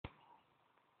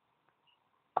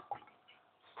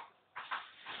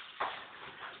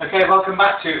Okay, welcome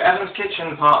back to Evan's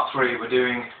Kitchen Part 3. We're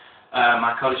doing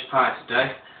my cottage pie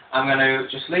today. I'm going to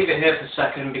just leave it here for a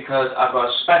second because I've got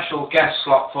a special guest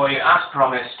slot for you, as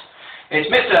promised. It's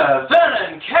Mr.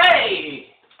 Vernon Kay!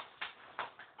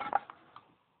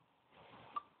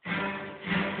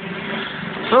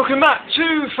 Welcome back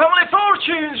to Family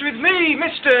Fortunes with me,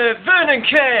 Mr. Vernon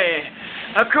Kay.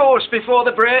 Of course, before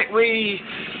the break we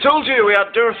told you we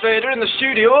had Darth Vader in the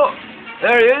studio.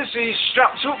 There he is, he's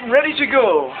strapped up and ready to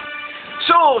go.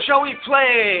 So, shall we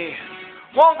play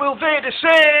What Will Vader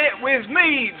Say with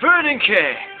me, Vernon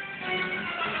Kay?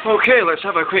 Okay, let's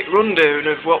have a quick rundown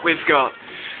of what we've got.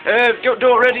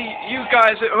 Don't ready, you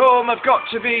guys at home have got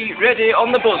to be ready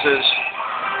on the buzzers.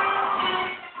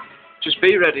 Just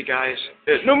be ready, guys.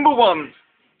 Number 1.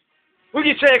 Will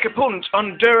you take a punt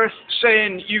on Darth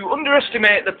saying you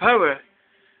underestimate the power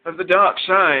of the dark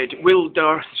side? Will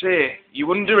Darth say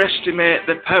you underestimate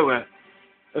the power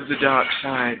of the dark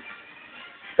side?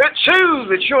 At 2,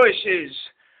 the choice is,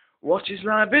 what is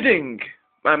thy bidding,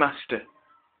 my master?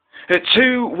 At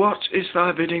 2, what is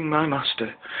thy bidding, my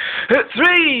master? At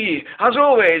 3, as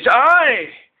always, I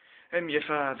am your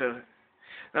father.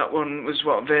 That one was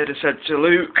what Vader said to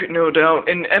Luke, no doubt,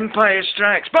 in Empire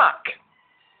Strikes Back.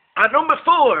 At number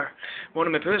 4, one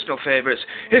of my personal favourites,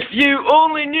 if you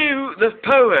only knew the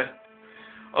power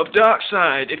of dark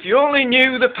side, if you only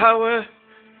knew the power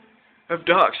of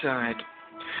dark side.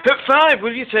 At 5,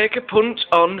 will you take a punt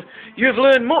on, you have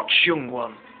learned much, young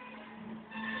one.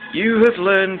 You have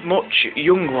learned much,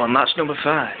 young one, that's number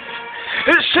 5.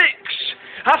 At 6,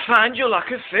 I find your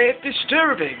lack of faith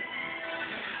disturbing.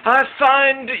 I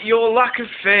find your lack of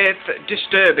faith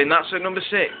disturbing, that's at number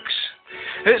 6.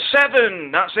 At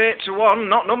 7, that's 8-1,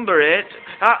 not number 8.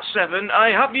 At 7, I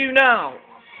have you now.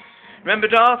 Remember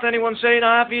Darth? Anyone saying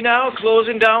I have you now?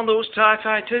 Closing down those TIE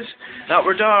fighters? That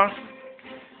were Darth.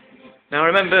 Now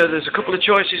remember, there's a couple of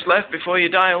choices left before you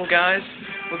dial, guys.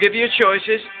 We'll give you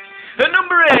choices. At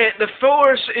number 8, the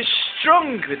Force is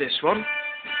strong with this one.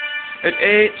 At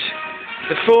 8,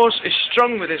 the Force is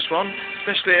strong with this one,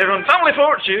 especially here on Family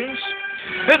Fortunes.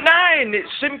 At 9,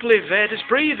 it's simply Vader's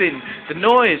breathing. The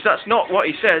noise, that's not what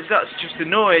he says, that's just the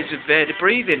noise of Vader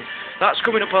breathing. That's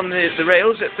coming up on the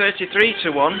rails at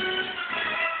 33-1.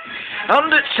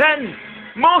 And at 10,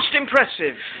 most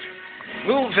impressive.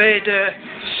 Will Vader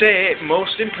say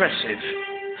most impressive?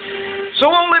 So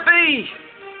what will it be?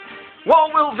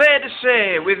 What will Vader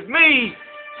say with me,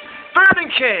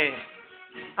 Vernon Kay?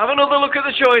 Have another look at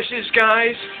the choices,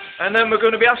 guys, and then we're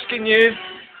going to be asking you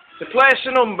to place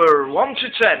a number 1 to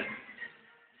 10.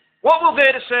 What will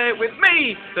Vader say with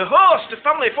me, the host of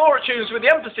Family Fortunes, with the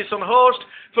emphasis on host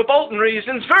for Bolton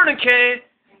reasons, Vernon Kay?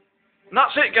 And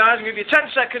that's it, guys. I'll give you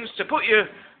 10 seconds to put your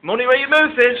money where your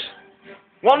mouth is.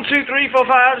 1, 2, 3, 4,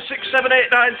 5, 6, 7, 8,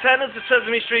 9, 10, as the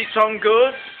Sesame Street song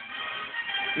goes.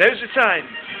 Now's the time.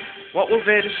 What will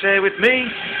Vader say with me,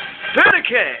 Vernon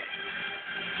Kay?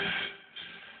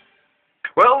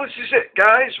 Well, this is it,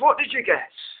 guys. What did you guess?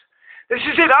 This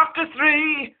is it. After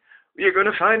 3, you're going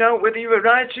to find out whether you were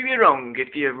right or you're wrong.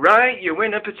 If you're right, you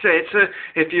win a potato.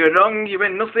 If you're wrong, you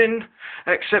win nothing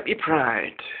except your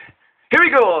pride. Here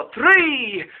we go. 3,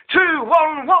 2,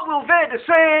 1. What will Vader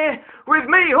say? With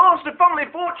me, host of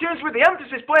Family Fortunes, with the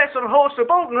emphasis placed on host for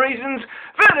Bolton reasons,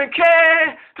 Vernon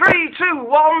Kay. 3, 2, 1.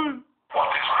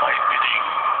 What is my bidding?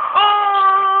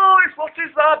 Oh, it's what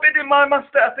is thy bidding, my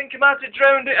master. I think I might have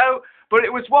drowned it out, but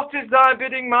it was what is thy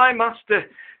bidding, my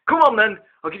master. Come on then,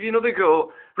 I'll give you another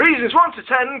go. Reasons 1 to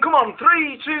 10, come on,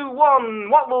 3, 2, 1.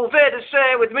 What will Vader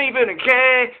say with me, Vernon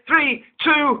Kay? 3,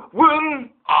 2, 1.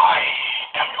 I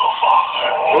am your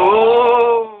father.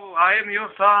 Oh, I am your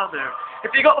father.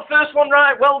 If you got the first one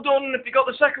right, well done. If you got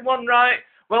the second one right,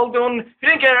 well done. If you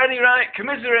didn't get any right,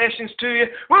 commiserations to you.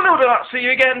 We'll no doubt see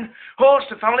you again.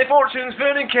 Host of Family Fortunes,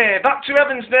 Vernon Kay. Back to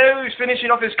Evans now, who's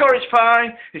finishing off his courage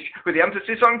pie, with the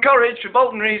emphasis on courage for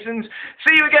Bolton reasons.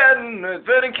 See you again,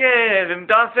 Vernon Kay and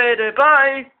Darth Vader.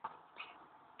 Bye.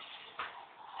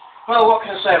 Well, what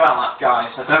can I say about that,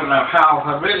 guys?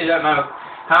 I really don't know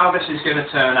how this is going to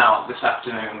turn out this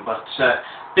afternoon, but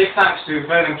big thanks to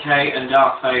Vernon Kay and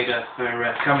Darth Vader for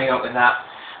coming up with that,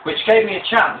 which gave me a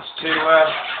chance to,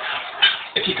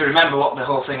 if you can remember what the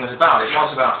whole thing was about, it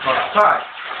was about cottage pie.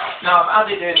 Now I've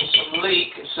added in some leek,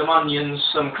 some onions,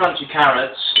 some crunchy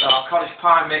carrots, our cottage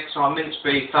pie mix, our minced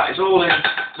beef, that is all in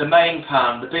the main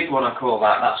pan, the big one I call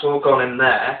that, that's all gone in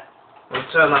there. I'm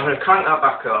going to crank that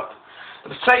back up.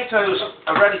 The potatoes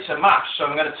are ready to mash, so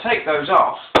I'm going to take those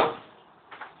off.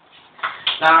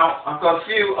 Now I've got a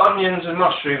few onions and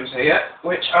mushrooms here,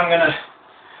 which I'm going to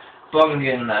bung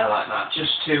in there like that,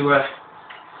 just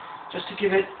to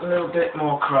give it a little bit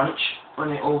more crunch. when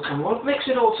it all comes. Well, mix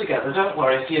it all together, don't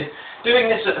worry. If you're doing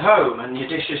this at home and your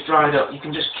dish is dried up, you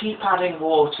can just keep adding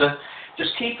water.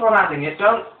 Just keep on adding it.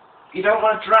 You don't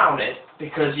want to drown it,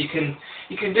 because you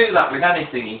can do that with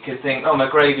anything. You can think, oh, my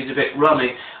gravy's a bit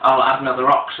runny, I'll add another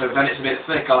oxo. Then it's a bit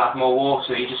thick, I'll add more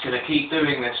water. You're just going to keep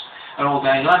doing this, and all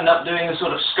day you'll end up doing a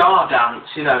sort of scar dance,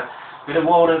 you know, bit of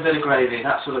water, bit of gravy,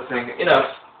 that sort of thing. You know,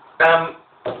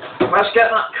 let's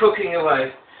get that cooking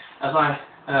away as I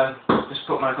just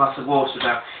put my glass of water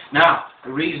down. Now,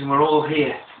 the reason we're all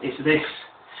here is this.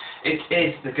 It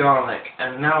is the garlic,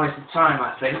 and now is the time,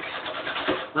 I think.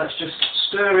 Let's just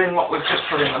stir in what we've just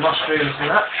put in, the mushrooms and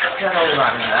that. Get all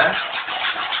that in there.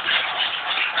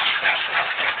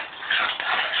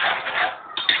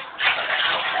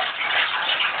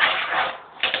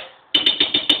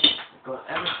 We've got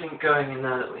everything going in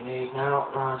there that we need now.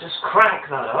 Now just crank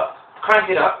that up.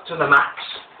 Crank it up to the max.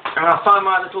 And I'll find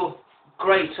my little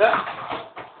grater.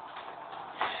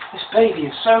 This baby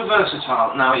is so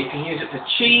versatile. Now you can use it for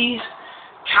cheese,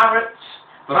 carrots,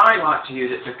 but I like to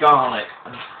use it for garlic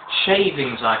and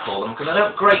shavings, I call them, because I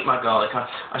don't grate my garlic.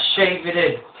 I shave it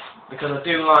in, because I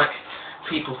do like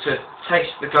people to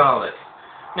taste the garlic.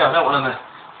 No, I don't want them to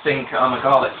think I'm a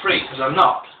garlic freak, because I'm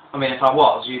not. I mean, if I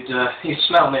was, you'd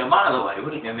smell me a mile away,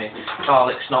 wouldn't you? I mean,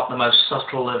 garlic's not the most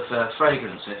subtle of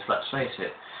fragrances, let's face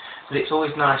it. But it's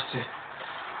always nice to,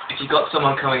 if you've got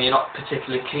someone coming you're not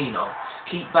particularly keen on,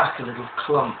 keep back a little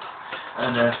clump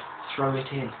and throw it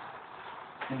in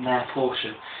their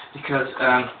portion, because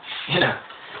you know,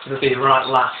 it'll be a right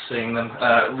laugh seeing them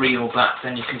reel back.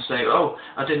 Then you can say, oh,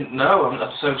 I didn't know,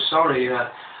 I'm so sorry,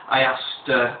 I asked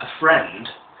a friend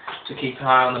to keep an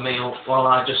eye on the meal while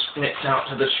I just nipped out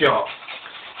to the shop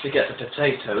to get the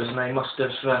potatoes, and they must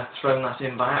have thrown that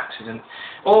in by accident.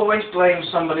 Always blame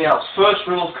somebody else. First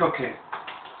rule of cooking.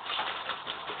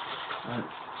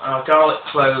 Our garlic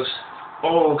cloves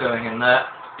all going in there,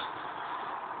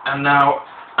 and now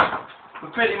we're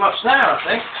pretty much there, I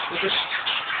think. We'll just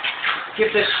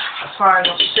give this a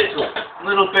final sizzle. A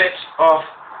little bit of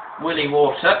willy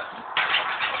water.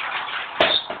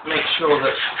 Just make sure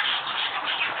that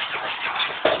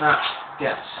that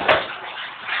gets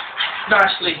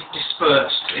nicely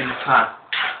dispersed in the pan.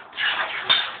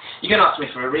 You're going to ask me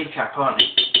for a recap, aren't you?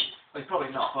 Well,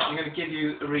 probably not, but I'm going to give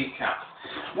you a recap.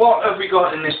 What have we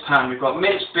got in this pan? We've got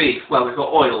minced beef. Well, we've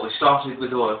got oil. We started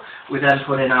with oil. We then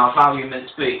put in our value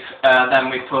minced beef. Then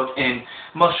we put in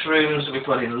mushrooms. We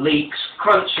put in leeks,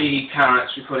 crunchy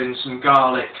carrots. We put in some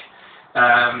garlic.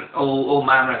 All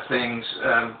manner of things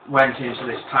went into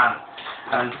this pan.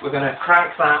 And we're going to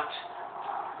crank that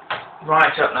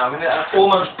right up now. We're going to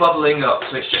almost bubbling up,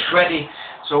 so it's just ready.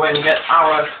 So when we get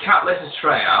our cat litter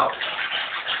tray out,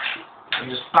 we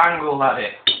just bang all that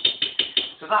in.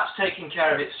 So that's taking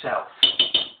care of itself.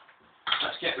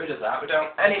 Let's get rid of that. We don't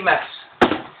want any mess.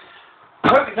 I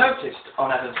hope you've noticed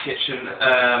on Evan's Kitchen,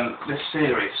 this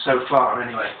series so far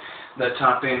anyway, that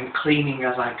I've been cleaning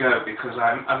as I go, because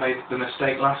I made the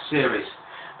mistake last series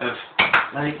of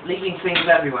leaving things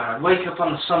everywhere. I'd wake up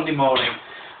on a Sunday morning,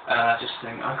 just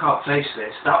think, I can't face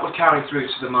this. That would carry through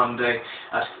to the Monday.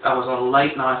 I was on a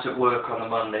late night at work on a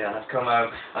Monday, and I'd come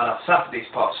home, and I'd Saturday's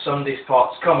pots, Sunday's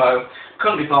pots, come home,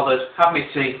 couldn't be bothered, have me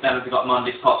tea, then I've got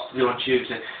Monday's pots to do on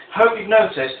Tuesday. Hope you've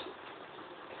noticed,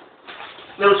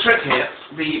 little trick here,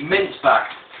 the mince bag.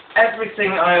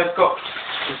 Everything I have got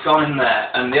has gone in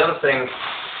there, and the other thing,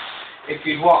 if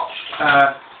you've watched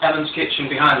Evan's Kitchen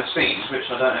behind the scenes, which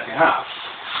I don't know if you have,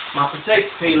 my potato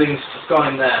peelings have gone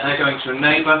in there. They're going to a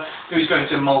neighbour who's going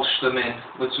to mulch them in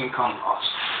with some compost.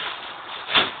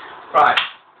 Right,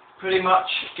 pretty much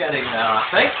getting there, I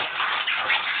think.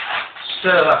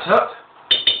 Stir that up.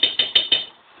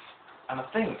 And I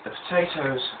think the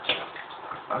potatoes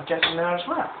are getting there as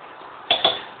well.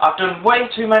 I've done way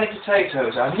too many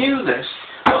potatoes. I knew this,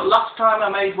 but last time I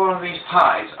made one of these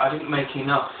pies, I didn't make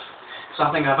enough. So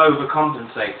I think I've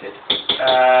overcompensated.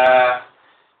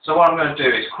 So what I'm going to do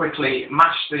is quickly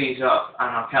mash these up,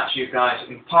 and I'll catch you guys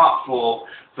in part 4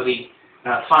 for the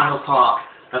final part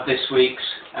of this week's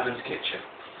Evan's Kitchen.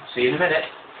 See you in a minute.